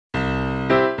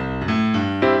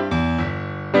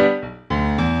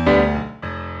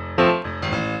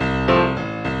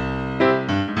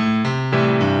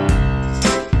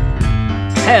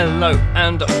Hello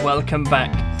and welcome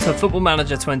back to Football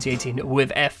Manager 2018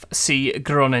 with FC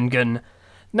Groningen.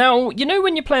 Now, you know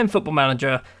when you're playing Football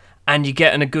Manager and you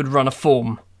get in a good run of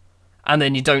form and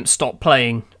then you don't stop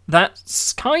playing?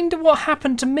 That's kind of what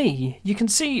happened to me. You can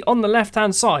see on the left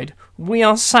hand side, we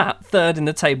are sat third in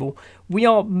the table. We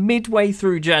are midway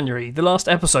through January. The last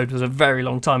episode was a very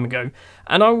long time ago,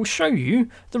 and I will show you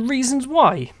the reasons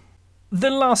why. The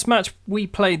last match we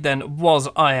played then was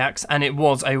Ajax, and it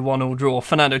was a 1-1 draw.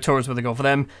 Fernando Torres with a goal for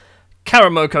them,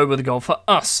 Karamoko with a goal for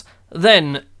us.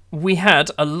 Then we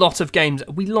had a lot of games.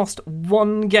 We lost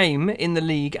one game in the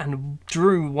league and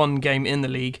drew one game in the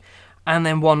league, and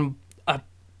then won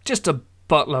just a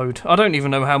buttload. I don't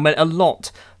even know how many, a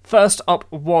lot. First up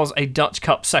was a Dutch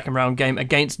Cup second round game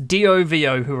against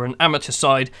DOVO, who are an amateur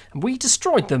side, and we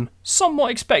destroyed them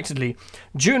somewhat expectedly.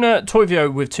 Juna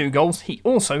Toivio with 2 goals. He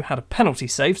also had a penalty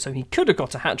save, so he could have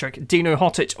got a hat-trick. Dino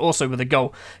Hotic also with a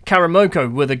goal.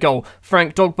 Karamoko with a goal.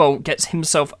 Frank Dogbolt gets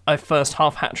himself a first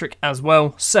half hat-trick as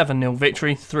well. 7-0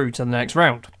 victory through to the next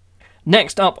round.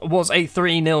 Next up was a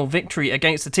 3-0 victory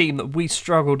against the team that we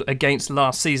struggled against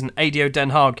last season, ADO Den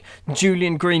Haag.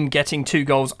 Julian Green getting 2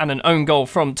 goals and an own goal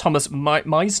from Thomas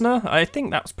Meisner, I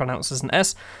think that's pronounced as an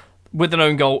S, with an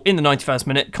own goal in the 91st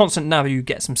minute. Constant Navu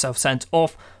gets himself sent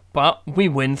off, but we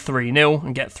win 3-0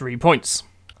 and get 3 points.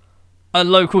 A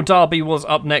local derby was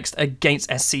up next against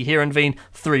SC Heerenveen,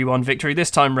 3-1 victory this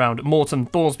time round. Morten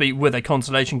Thorsby with a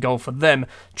consolation goal for them,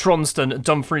 Tronston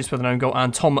Dumfries with an own goal,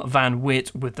 and Tom van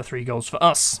Weert with the 3 goals for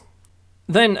us.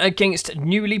 Then against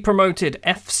newly promoted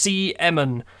FC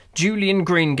Emmen, Julian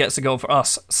Green gets a goal for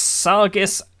us,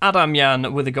 Sargis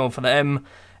Adamyan with a goal for them.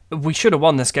 We should have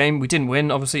won this game, we didn't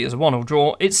win, obviously it was a 1-1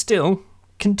 draw. It still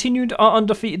continued our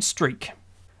undefeated streak.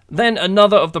 Then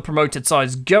another of the promoted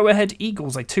sides, Go Ahead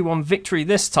Eagles, a 2-1 victory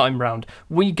this time round.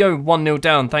 We go 1-0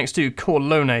 down thanks to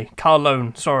Carlone.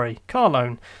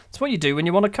 That's what you do when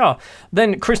you want a car.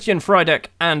 Then Christian Frydek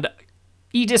and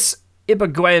Edis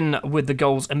Ibaguen with the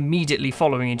goals immediately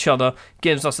following each other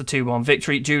gives us a 2-1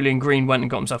 victory. Julian Green went and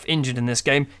got himself injured in this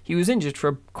game. He was injured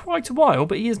for quite a while,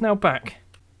 but he is now back.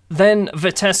 Then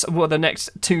Vitesse were the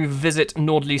next to visit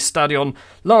Nordli Stadion.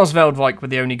 Lars Veldwijk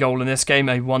with the only goal in this game,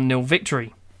 a 1-0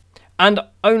 victory. And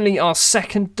only our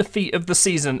second defeat of the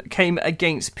season came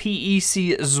against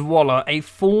PEC Zwolle, a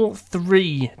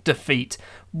 4-3 defeat.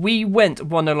 We went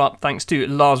 1-0 up thanks to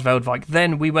Lars Veldwijk.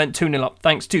 Then we went 2-0 up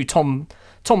thanks to Tom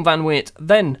van Weert.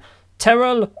 Then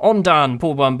Terrell Ondan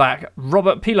pulled one back.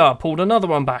 Robert Pilar pulled another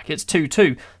one back. It's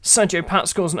 2-2. Sergio Pat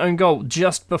scores an own goal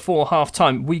just before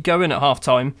half-time. We go in at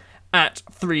half-time at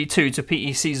 3-2 to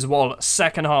PEC Zwolle.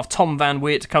 Second half, Tom van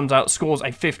Weert comes out, scores a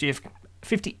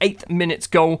 58th minutes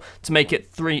goal to make it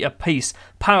 3 apiece.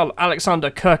 Paul Alexander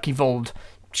Kirkevold,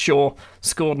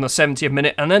 scored in the 70th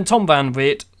minute, and then Tom van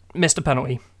Weert missed a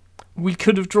penalty. We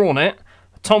could have drawn it.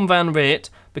 Tom van Weert,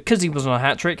 because he was on a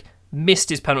hat-trick, missed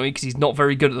his penalty because he's not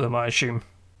very good at them, I assume.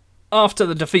 After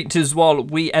the defeat to Zwolle,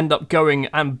 we end up going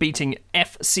and beating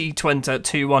FC Twente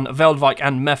 2-1. Veldwijk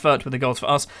and Meffert with the goals for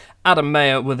us. Adam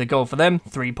Mayer with a goal for them.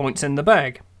 3 points in the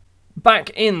bag. Back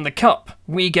in the Cup,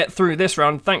 we get through this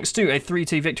round thanks to a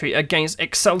 3-2 victory against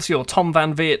Excelsior. Tom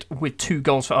van Weert with 2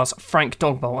 goals for us. Frank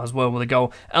Dogbal as well with a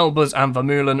goal. Elbers and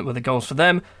Vermeulen with the goals for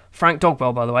them. Frank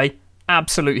Dogbal, by the way,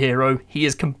 absolute hero. He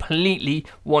is completely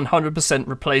 100%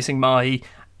 replacing Mahi,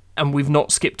 and we've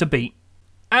not skipped a beat.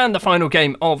 And the final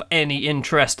game of any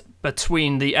interest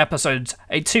between the episodes,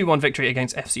 a 2-1 victory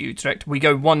against FC Utrecht. We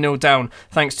go 1-0 down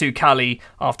thanks to Kali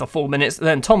after 4 minutes.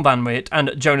 Then Tom van Weert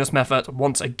and Jonas Meffert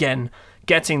once again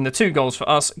getting the 2 goals for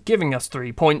us, giving us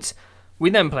 3 points. We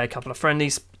then play a couple of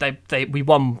friendlies. We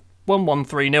won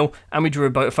 1-3-0, and we drew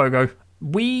a Botafogo.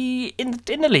 We in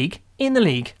the league.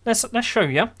 Let's show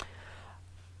you.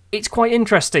 It's quite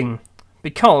interesting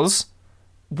because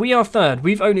we are third.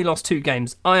 We've only lost 2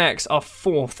 games. Ajax are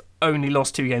fourth, only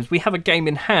lost 2 games. We have a game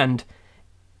in hand.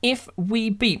 If we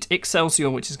beat Excelsior,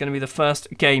 which is going to be the first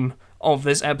game of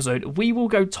this episode, we will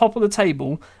go top of the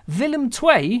table. Willem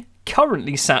II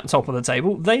currently sat top of the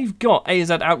table. They've got AZ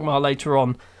Alkmaar later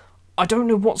on. I don't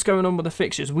know what's going on with the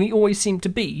fixtures. We always seem to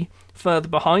be further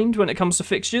behind when it comes to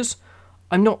fixtures.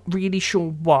 I'm not really sure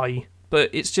why, but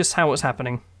it's just how it's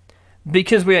happening.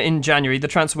 Because we are in January, the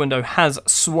transfer window has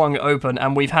swung open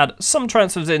and we've had some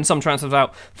transfers in, some transfers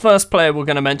out. First player we're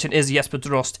going to mention is Jesper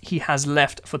Drost. He has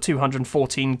left for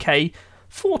 215k,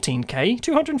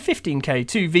 215k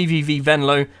to VVV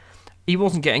Venlo. He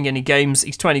wasn't getting any games.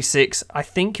 He's 26. I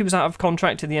think he was out of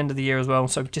contract at the end of the year as well,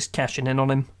 so just cashing in on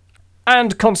him.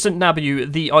 And Constant Nabu,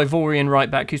 the Ivorian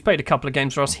right back who's played a couple of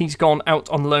games for us, he's gone out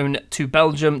on loan to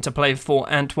Belgium to play for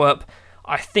Antwerp.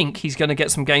 I think he's going to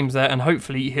get some games there and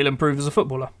hopefully he'll improve as a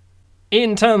footballer.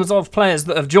 In terms of players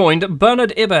that have joined,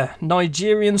 Bernard Ibe,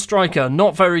 Nigerian striker,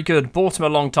 not very good. Bought him a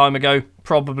long time ago.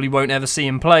 Probably won't ever see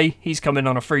him play. He's come in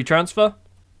on a free transfer.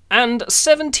 And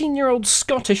 17-year-old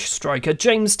Scottish striker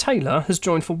James Taylor has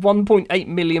joined for £1.8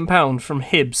 million from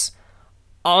Hibs.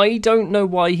 I don't know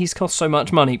why he's cost so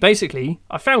much money. Basically,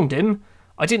 I found him,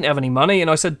 I didn't have any money,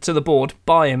 and I said to the board,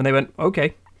 buy him, and they went,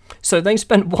 okay. So they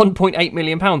spent £1.8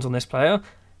 million on this player.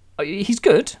 He's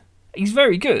good. He's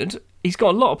very good. He's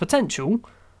got a lot of potential.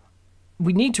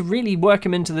 We need to really work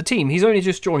him into the team. He's only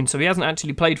just joined, so he hasn't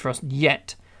actually played for us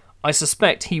yet. I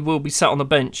suspect he will be sat on the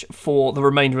bench for the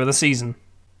remainder of the season.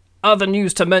 Other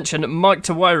news to mention, Mike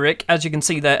Tawirik, as you can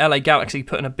see there, LA Galaxy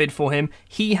put in a bid for him.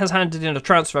 He has handed in a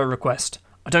transfer request.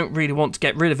 I don't really want to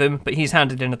get rid of him, but he's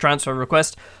handed in a transfer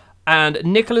request. And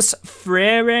Nicolas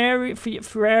Freire,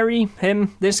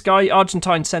 this guy,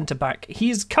 Argentine centre-back,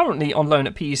 he's currently on loan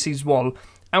at PEC's Wall,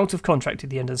 out of contract at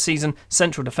the end of the season,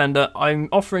 central defender. I'm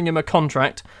offering him a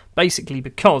contract, basically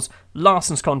because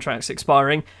Larsson's contract's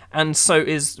expiring, and so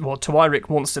is, Tawirik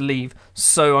wants to leave,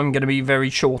 so I'm going to be very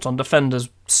short on defenders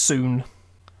soon.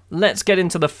 Let's get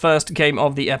into the first game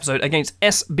of the episode against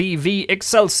SBV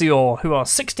Excelsior, who are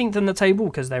 16th in the table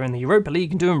because they're in the Europa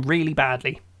League and doing really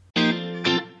badly.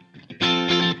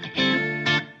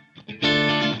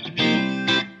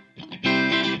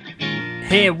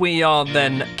 Here we are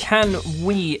then. Can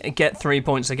we get 3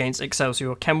 points against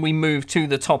Excelsior? Can we move to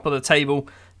the top of the table,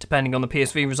 depending on the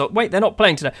PSV result? Wait, they're not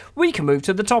playing today. We can move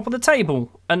to the top of the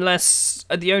table, unless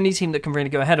the only team that can really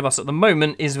go ahead of us at the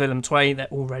moment is Willem II. They're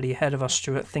already ahead of us,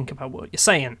 Stuart. Think about what you're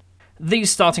saying. The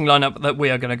starting lineup that we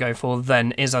are going to go for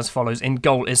then is as follows. In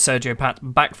goal is Sergio Pat,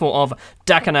 back four of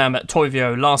Dakanam,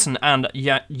 Toivio, Larsson and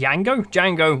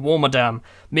Django Warmadam.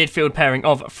 Midfield pairing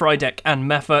of Frydek and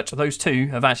Meffert. Those two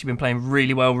have actually been playing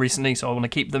really well recently, so I want to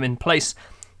keep them in place.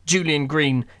 Julian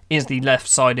Green is the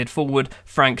left-sided forward,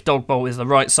 Frank Dogboll is the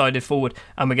right-sided forward,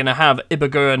 and we're going to have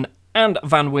Iberguren and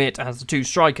Van Weert as the two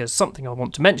strikers. Something I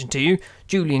want to mention to you,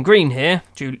 Julian Green here,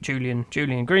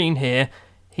 Julian Green here,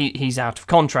 he's out of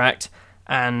contract,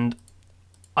 and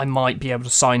I might be able to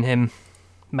sign him,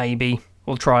 maybe.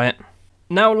 We'll try it.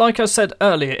 Now, like I said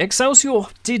earlier, Excelsior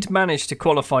did manage to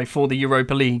qualify for the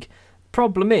Europa League.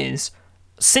 Problem is,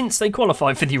 since they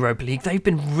qualified for the Europa League, they've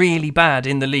been really bad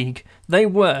in the league. They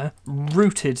were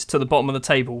rooted to the bottom of the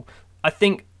table. I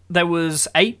think there was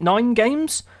 8-9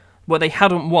 games where they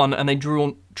hadn't won and they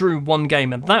drew one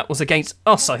game, and that was against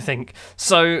us, I think.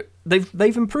 So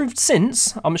they've improved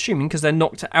since, I'm assuming, because they're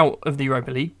knocked out of the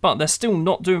Europa League, but they're still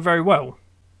not doing very well.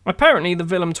 Apparently, the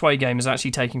Willem II game is actually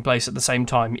taking place at the same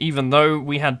time, even though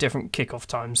we had different kickoff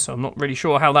times, so I'm not really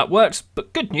sure how that works.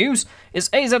 But good news is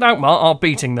AZ Alkmaar are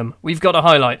beating them. We've got a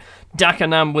highlight.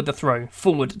 Dakanam with the throw,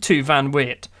 forward to Van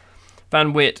Weert.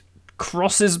 Van Weert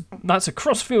crosses, that's a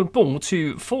cross-field ball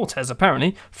to Fortes,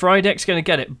 apparently. Frydek's going to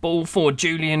get it. Ball for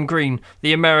Julian Green,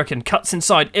 the American, cuts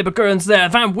inside. Iberguren's there,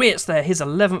 Van Weert's there, his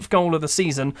 11th goal of the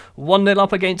season. 1-0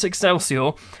 up against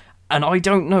Excelsior, and I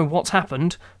don't know what's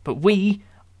happened, but we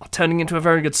are turning into a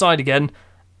very good side again,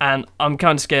 and I'm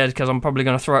kind of scared because I'm probably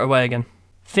going to throw it away again.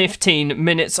 15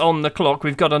 minutes on the clock.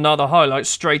 We've got another highlight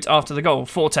straight after the goal.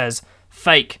 Fortes,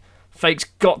 Fake's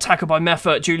got tackled by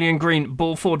Meffert. Julian Green,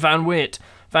 ball forward Van Weert.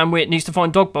 Van Weert needs to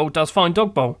find Dogboll, does find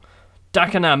Dogboll.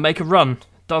 Dakanam, make a run,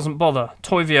 doesn't bother.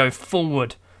 Toivio,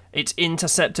 forward. It's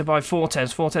intercepted by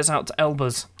Fortes. Fortes out to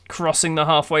Elbers, crossing the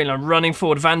halfway line, running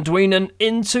forward. Van Dwenen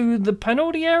into the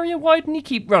penalty area. Why didn't he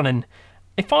keep running?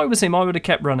 If I was him, I would have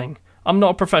kept running. I'm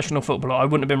not a professional footballer. I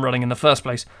wouldn't have been running in the first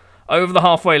place. Over the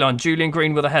halfway line, Julian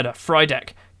Green with a header.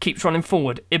 Frydek keeps running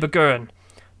forward. Iberguren.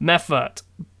 Meffert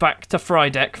back to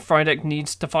Frydek. Frydek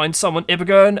needs to find someone.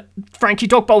 Iberguren. Frankie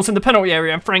Dogboll's in the penalty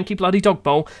area, and Frankie bloody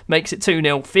Dogboll makes it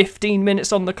 2-0. 15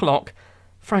 minutes on the clock.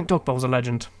 Frank Dogboll's a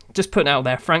legend. Just putting it out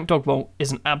there, Frank Dogboll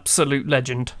is an absolute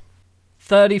legend.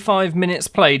 35 minutes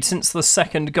played since the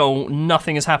second goal.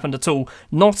 Nothing has happened at all.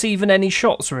 Not even any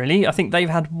shots, really. I think they've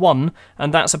had one,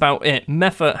 and that's about it.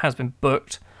 Meffert has been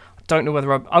booked. I don't know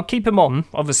whether I'll keep him on.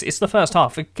 Obviously, it's the first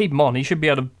half. If I keep him on, he should be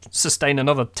able to sustain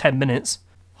another 10 minutes.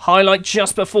 Highlight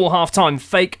just before half-time.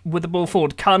 Fake with the ball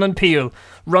forward. Canon Peel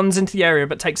runs into the area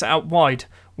but takes it out wide.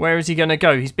 Where is he going to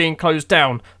go? He's being closed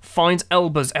down. Finds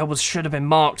Elbers. Elbers should have been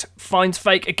marked. Finds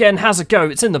Fake again. Has a go.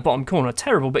 It's in the bottom corner.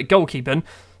 Terrible bit of goalkeeping.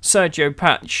 Sergio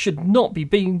Pat should not be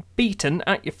being beaten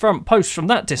at your front post from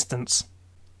that distance.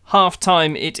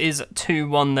 Half-time, it is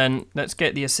 2-1 then. Let's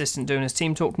get the assistant doing his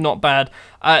team talk. Not bad.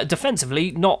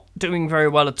 Defensively, not doing very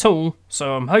well at all,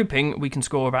 so I'm hoping we can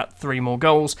score about 3 more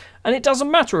goals, and it doesn't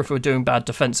matter if we're doing bad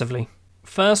defensively.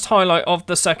 First highlight of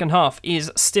the second half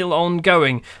is still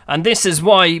ongoing, and this is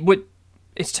why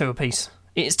it's 2 apiece.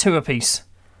 It's 2 apiece.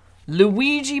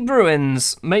 Luigi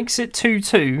Bruins makes it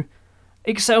 2-2.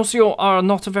 Excelsior are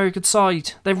not a very good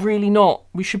side. They're really not.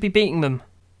 We should be beating them.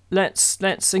 Let's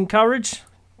encourage.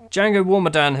 Django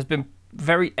Warmadan has been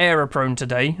very error-prone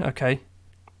today. Okay.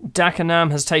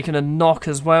 Dakanam has taken a knock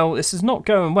as well. This is not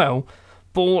going well.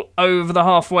 Ball over the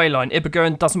halfway line.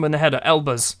 Ibergoen doesn't win the header.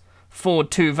 Elbers.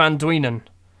 Forward to Van Duinen.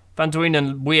 Van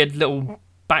Duinen, weird little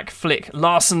back flick.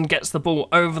 Larsen gets the ball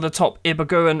over the top.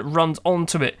 Ibergoen runs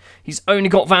onto it. He's only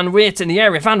got Van Weert in the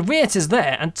area. Van Weert is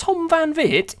there, and Tom Van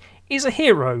Weert is a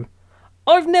hero.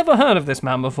 I've never heard of this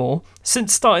man before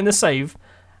since starting the save.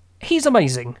 He's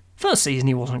amazing. First season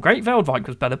he wasn't great. Veldwijk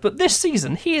was better, but this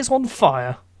season he is on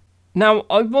fire. Now,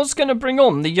 I was going to bring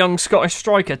on the young Scottish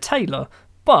striker, Taylor,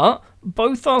 but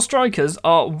both our strikers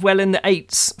are well in the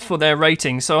 8s for their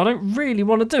rating, so I don't really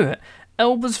want to do it.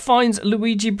 Elbers finds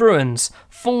Luigi Bruins.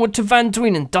 Forward to Van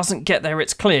Duinen, doesn't get there,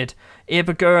 it's cleared.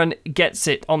 Ibergoen gets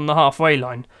it on the halfway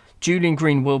line. Julian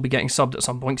Green will be getting subbed at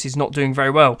some point because he's not doing very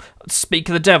well. Speak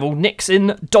of the devil, nicks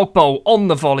in, dog bowl on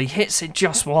the volley, hits it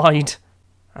just wide.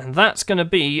 And that's going to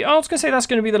be... I was going to say that's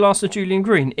going to be the last of Julian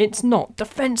Green. It's not.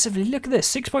 Defensively, look at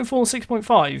this. 6.4,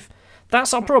 6.5.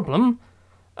 That's our problem.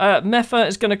 Meffa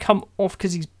is going to come off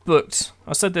because he's booked.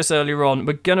 I said this earlier on.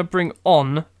 We're going to bring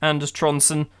on Anders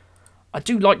Tronsen. I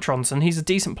do like Tronsen. He's a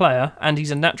decent player and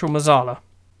he's a natural Mazzala.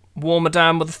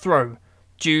 Warmadam with a throw.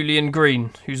 Julian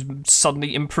Green, who's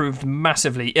suddenly improved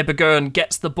massively. Ibergoen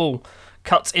gets the ball.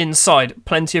 Cuts inside.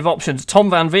 Plenty of options. Tom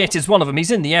Van Weert is one of them.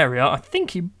 He's in the area. I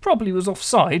think he probably was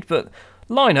offside, but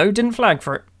Lino didn't flag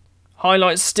for it.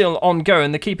 Highlights still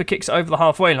ongoing. The keeper kicks it over the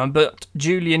halfway line, but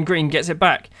Julian Green gets it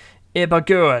back.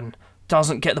 Ibergoen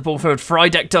doesn't get the ball forward.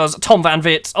 Frydek does. Tom Van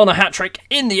Weert on a hat-trick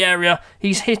in the area.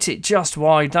 He's hit it just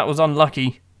wide. That was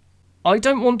unlucky. I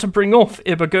don't want to bring off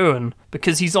Ibergoen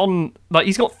because he's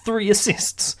got 3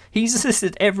 assists. He's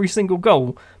assisted every single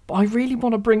goal. But I really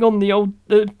want to bring on the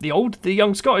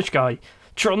young Scottish guy.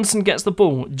 Tronsen gets the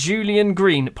ball. Julian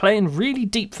Green playing really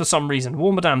deep for some reason.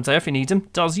 Warmadam there if he needs him.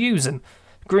 Does use him.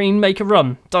 Green make a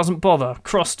run. Doesn't bother.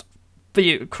 Crossed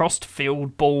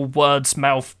field ball. Words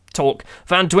mouth talk.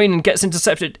 Van Duinen gets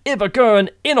intercepted. Ibergoen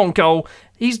in on goal.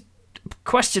 He's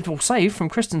questionable save from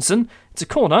Christensen. It's a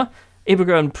corner.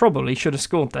 Ibergoen probably should have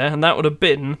scored there, and that would have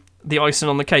been the icing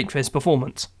on the cake for his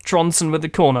performance. Tronsen with the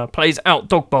corner, plays out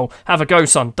dog bowl. Have a go,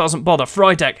 son. Doesn't bother.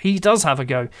 Frydek, he does have a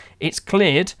go. It's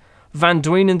cleared. Van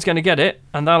Duinen's going to get it,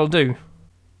 and that'll do.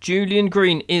 Julian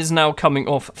Green is now coming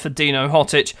off for Dino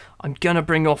Hotic. I'm going to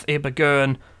bring off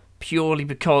Ibergoen purely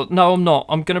because... No, I'm not.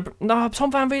 No,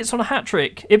 Tom Van Weert's on a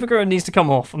hat-trick. Ibergoen needs to come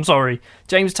off. I'm sorry.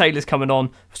 James Taylor's coming on.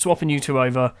 Swapping you two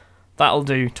over. That'll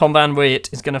do. Tom Van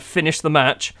Weert is going to finish the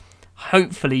match.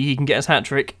 Hopefully he can get his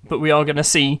hat-trick, but we are going to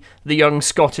see the young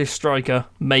Scottish striker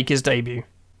make his debut.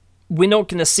 We're not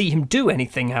going to see him do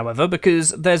anything, however,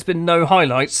 because there's been no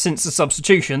highlights since the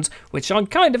substitutions, which I'm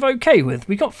kind of okay with.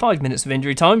 We got 5 minutes of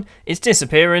injury time. It's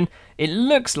disappearing. It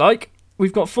looks like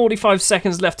we've got 45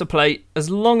 seconds left to play. As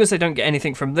long as they don't get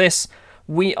anything from this,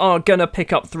 we are going to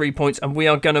pick up 3 points and we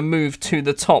are going to move to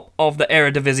the top of the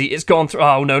Eredivisie. It's gone through...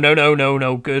 Oh, no.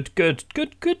 Good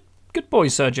boy,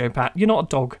 Sergio Pat. You're not a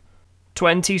dog.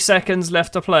 20 seconds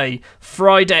left to play.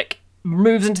 Frydek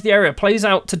moves into the area, plays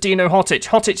out to Dino Hotic.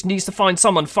 Hotic needs to find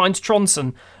someone, finds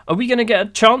Tronsen. Are we going to get a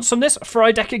chance from this?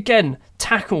 Frydek again,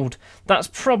 tackled. That's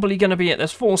probably going to be it.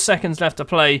 There's 4 seconds left to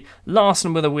play.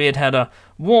 Larsen with a weird header.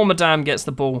 Warmadam gets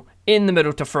the ball in the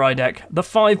middle to Frydek. The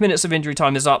 5 minutes of injury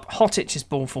time is up. Hotic's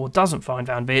ball forward doesn't find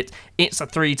Van Weert. It's a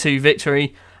 3-2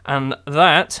 victory. And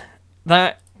that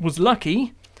was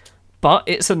lucky, but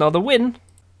it's another win.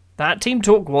 That team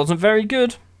talk wasn't very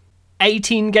good.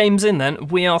 18 games in then,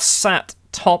 we are sat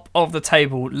top of the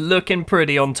table, looking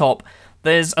pretty on top.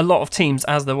 There's a lot of teams,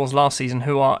 as there was last season,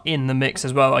 who are in the mix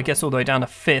as well. I guess all the way down to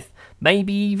 5th,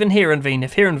 maybe even Heerenveen.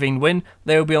 If Heerenveen win,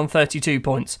 they'll be on 32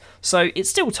 points. So it's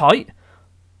still tight,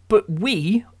 but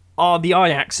we are the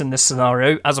Ajax in this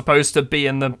scenario, as opposed to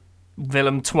being the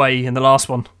Willem II in the last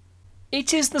one.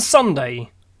 It is the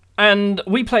Sunday, and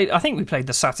we played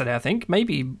the Saturday,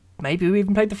 Maybe we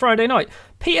even played the Friday night.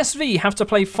 PSV have to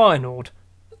play Feyenoord.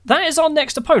 That is our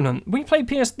next opponent. We play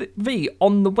PSV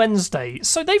on the Wednesday,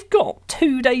 so they've got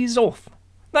 2 days off.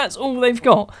 That's all they've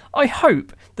got. I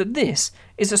hope that this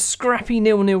is a scrappy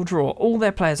 0-0 draw. All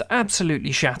their players are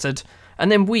absolutely shattered,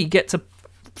 and then we get to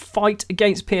fight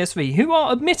against PSV, who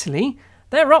are, admittedly,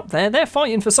 they're up there, they're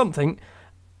fighting for something.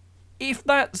 If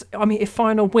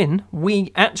Feyenoord win,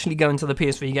 we actually go into the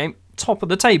PSV game top of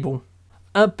the table.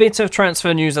 A bit of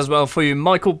transfer news as well for you.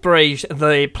 Michael Brage,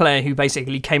 the player who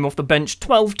basically came off the bench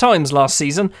 12 times last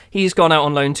season, he's gone out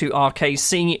on loan to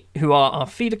RKC, who are our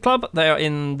feeder club. They are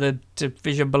in the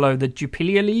division below the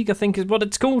Jupiler League, I think is what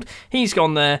it's called. He's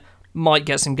gone there, might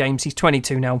get some games. He's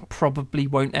 22 now, probably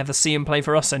won't ever see him play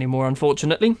for us anymore,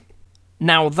 unfortunately.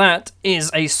 Now that is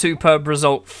a superb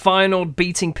result. Feyenoord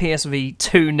beating PSV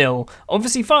 2-0.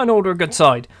 Obviously Feyenoord are a good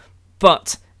side,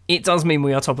 but it does mean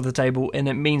we are top of the table, and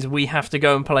it means we have to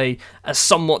go and play a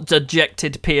somewhat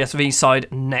dejected PSV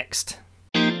side next.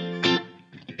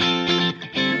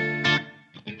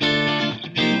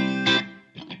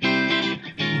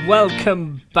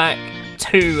 Welcome back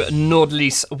to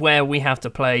Nordlies, where we have to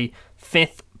play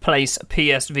 5th place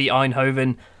PSV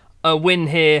Eindhoven. A win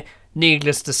here,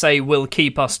 needless to say, will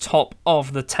keep us top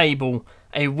of the table.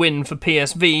 A win for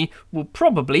PSV will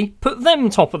probably put them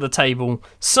top of the table,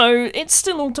 so it's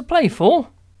still all to play for.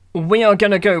 We are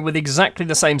going to go with exactly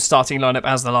the same starting lineup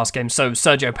as the last game, so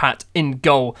Sergio Pat in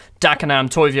goal, Dakenham,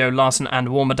 Toivio, Larsen and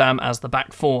Warmerdam as the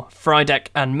back four, Frydek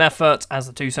and Meffert as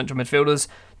the two central midfielders,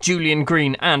 Julian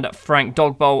Green and Frank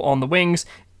Dogbol on the wings,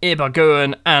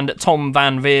 Ibarguen and Tom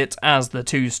van Weert as the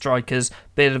two strikers.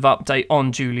 Bit of update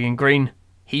on Julian Green.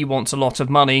 He wants a lot of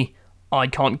money. I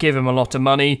can't give him a lot of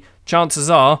money. Chances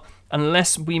are,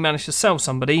 unless we manage to sell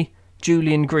somebody,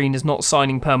 Julian Green is not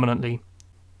signing permanently.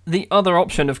 The other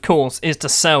option, of course, is to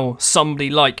sell somebody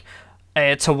like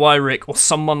Tawirik or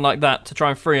someone like that to try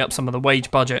and free up some of the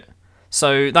wage budget.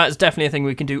 So that's definitely a thing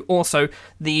we can do. Also,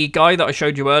 the guy that I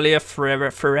showed you earlier,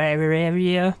 Ferreira,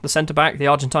 the centre-back, the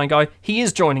Argentine guy, he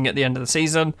is joining at the end of the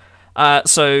season.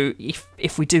 So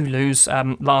if we do lose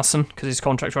Larsen, because his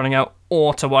contract's running out,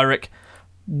 or Tawirik,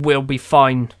 we'll be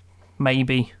fine,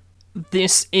 maybe.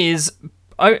 This is...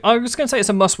 I was going to say it's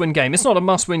a must-win game. It's not a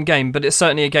must-win game, but it's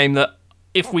certainly a game that,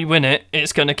 if we win it,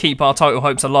 it's going to keep our title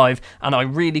hopes alive, and I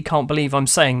really can't believe I'm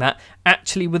saying that,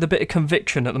 actually with a bit of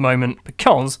conviction at the moment,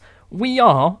 because we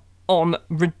are on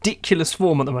ridiculous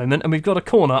form at the moment, and we've got a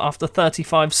corner after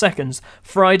 35 seconds.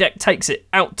 Frydek takes it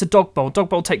out to Dogbol.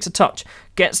 Dogbol takes a touch.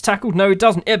 Gets tackled? No, he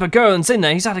doesn't. Ibarguen's in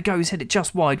there. He's had a go. He's hit it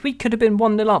just wide. We could have been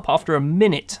 1-0 up after a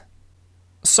minute.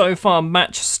 So far,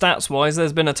 match stats-wise,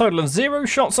 there's been a total of 0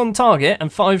 shots on target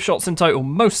and 5 shots in total,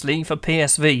 mostly for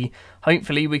PSV.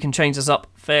 Hopefully, we can change this up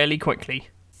fairly quickly.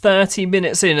 30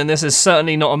 minutes in, and this is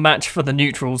certainly not a match for the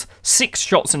neutrals. 6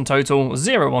 shots in total,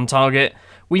 0 on target.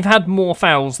 We've had more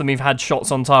fouls than we've had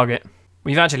shots on target.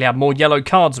 We've actually had more yellow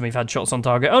cards than we've had shots on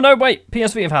target. Oh no, wait,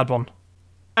 PSV have had one.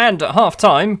 And at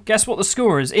half-time, guess what the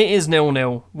score is? It is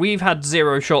 0-0. We've had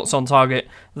 0 shots on target.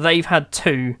 They've had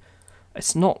 2.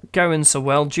 It's not going so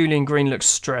well. Julian Green looks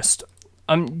stressed.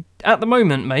 At the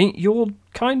moment, mate, you're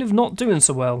kind of not doing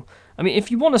so well. I mean,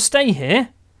 if you want to stay here,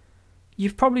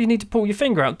 you probably need to pull your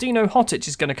finger out. Dino Hotic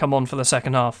is going to come on for the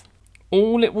second half.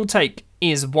 All it will take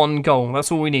is 1 goal.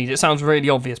 That's all we need. It sounds really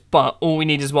obvious, but all we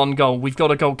need is 1 goal. We've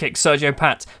got a goal kick. Sergio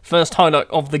Pat, first highlight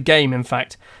of the game, in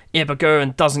fact.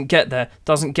 Ibarguen doesn't get there.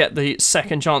 Doesn't get the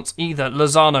second chance either.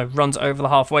 Lozano runs over the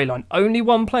halfway line. Only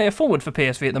 1 player forward for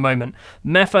PSV at the moment.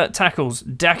 Meffert tackles.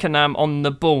 Dakenham on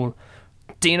the ball.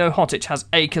 Dino Hotic has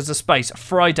acres of space.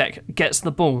 Frydek gets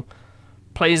the ball.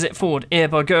 Plays it forward.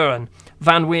 Ibarguen.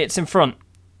 Van Weert's in front.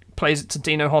 Plays it to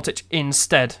Dino Hotic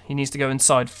instead. He needs to go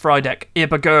inside. Frydek,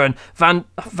 Ibarguen,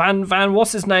 Van,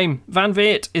 what's his name? Van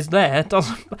Weert is there.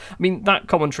 I mean, that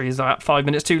commentary is about 5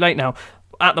 minutes too late now.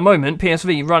 At the moment,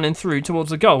 PSV running through towards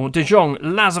the goal. De Jong,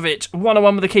 Lazovic,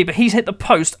 1-on-1 with the keeper. He's hit the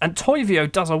post, and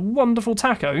Toivio does a wonderful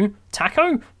taco.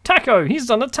 Taco? He's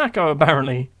done a taco,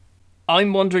 apparently.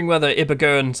 I'm wondering whether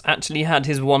Ibarguen's actually had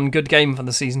his 1 good game for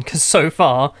the season, because so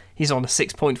far, he's on a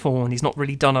 6.4, and he's not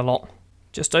really done a lot.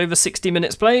 Just over 60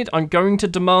 minutes played. I'm going to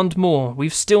demand more.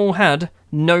 We've still had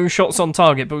no shots on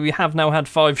target, but we have now had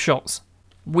 5 shots.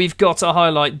 We've got a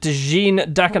highlight.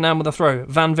 Dejin Dakenham with a throw.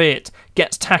 Van Weert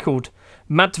gets tackled.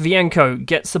 Matvienko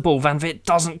gets the ball. Van Weert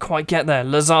doesn't quite get there.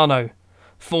 Lozano.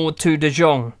 Forward to De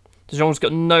Jong. De Jong's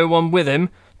got no one with him.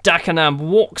 Dakenham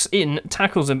walks in,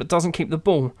 tackles him, but doesn't keep the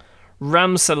ball.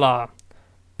 Ramselaar.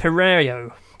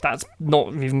 Pereiro. That's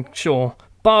not even sure.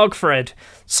 Bargfred.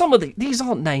 Some of these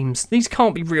aren't names. These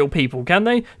can't be real people, can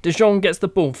they? De Jong gets the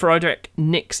ball. Frydek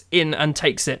nicks in and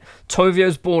takes it.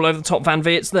 Tovio's ball over the top. Van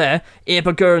Weert's there.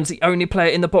 Ibarguen's the only player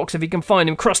in the box if he can find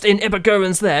him. Crossed in.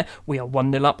 Ibarguen's there. We are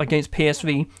 1-0 up against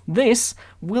PSV. This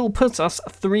will put us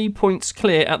 3 points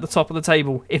clear at the top of the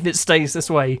table if it stays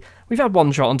this way. We've had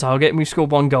 1 shot on target and we've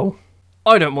scored 1 goal.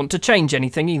 I don't want to change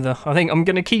anything either. I think I'm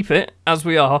going to keep it as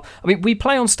we are. I mean, we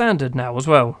play on standard now as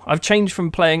well. I've changed from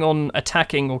playing on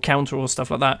attacking or counter or stuff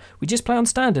like that. We just play on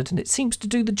standard and it seems to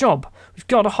do the job. We've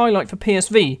got a highlight for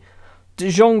PSV. De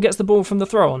Jong gets the ball from the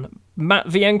throw-on.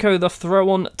 Matvienko, the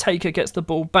throw-on taker, gets the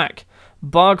ball back.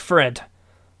 Bargfred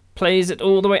plays it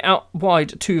all the way out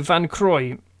wide to Van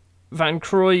Crooy. Van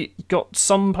Crooy got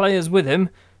some players with him.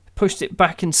 Pushed it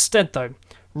back instead, though.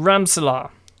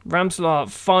 Ramselaar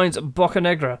finds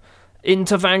Bocanegra.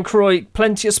 Into Van Crooy.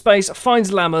 Plenty of space. Finds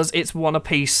Lammers. It's one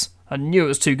apiece. I knew it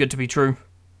was too good to be true.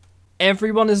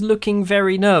 Everyone is looking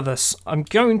very nervous. I'm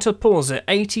going to pause it.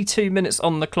 82 minutes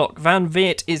on the clock. Van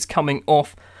Veert is coming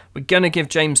off. We're going to give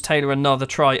James Taylor another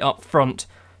try up front.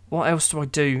 What else do I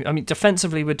do? I mean,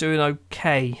 defensively, we're doing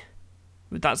okay.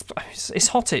 It's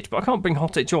Hotic, but I can't bring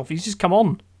Hotic off. He's just come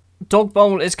on. Dog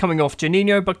Bowl is coming off.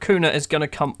 Janino Bakuna is going to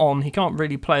come on. He can't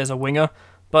really play as a winger,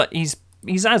 but he's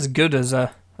as good as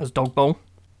Dog Bowl.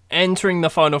 Entering the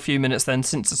final few minutes then,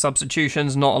 since the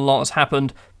substitutions, not a lot has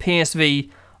happened. PSV,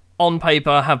 on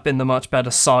paper, have been the much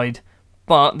better side,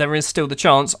 but there is still the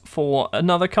chance for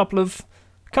another couple of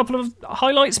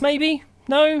highlights, maybe?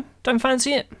 No? Don't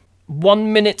fancy it?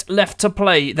 1 minute left to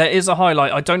play. There is a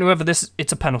highlight. I don't know whether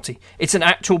it's a penalty. It's an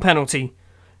actual penalty.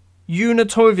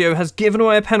 Unatovio has given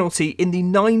away a penalty in the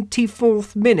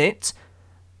 94th minute.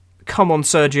 Come on,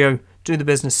 Sergio. Do the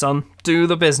business, son. Do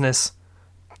the business.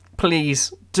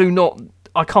 Please, do not...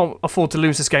 I can't afford to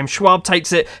lose this game. Schwab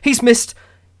takes it. He's missed.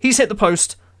 He's hit the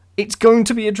post. It's going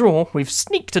to be a draw. We've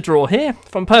sneaked a draw here,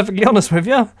 if I'm perfectly honest with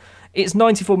you. It's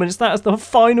 94 minutes. That is the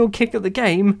final kick of the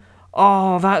game.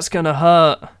 Oh, that's going to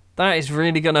hurt. That is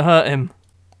really going to hurt him.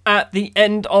 At the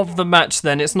end of the match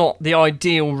then, it's not the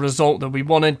ideal result that we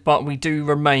wanted, but we do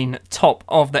remain top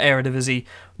of the Eredivisie.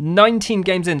 19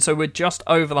 games in, so we're just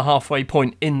over the halfway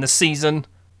point in the season.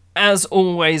 As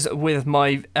always with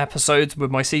my episodes,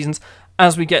 with my seasons,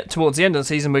 as we get towards the end of the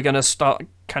season, we're going to start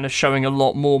kind of showing a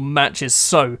lot more matches.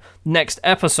 So, next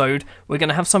episode, we're going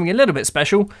to have something a little bit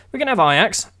special. We're going to have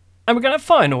Ajax, and we're going to have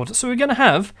Feyenoord. So we're going to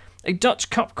have a Dutch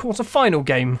Cup quarter-final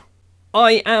game.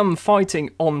 I am fighting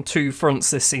on two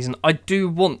fronts this season. I do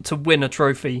want to win a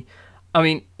trophy. I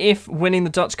mean, if winning the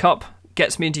Dutch Cup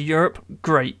gets me into Europe,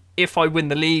 great. If I win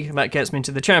the league, that gets me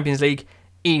into the Champions League,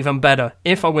 even better.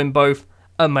 If I win both,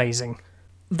 amazing.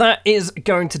 That is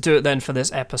going to do it then for this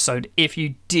episode. If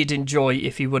you did enjoy,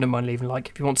 if you wouldn't mind leaving a like,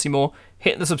 if you want to see more,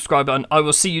 hit the subscribe button. I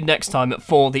will see you next time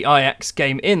for the Ajax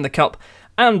game in the Cup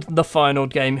and the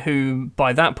Feyenoord game, who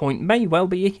by that point may well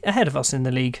be ahead of us in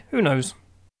the league. Who knows?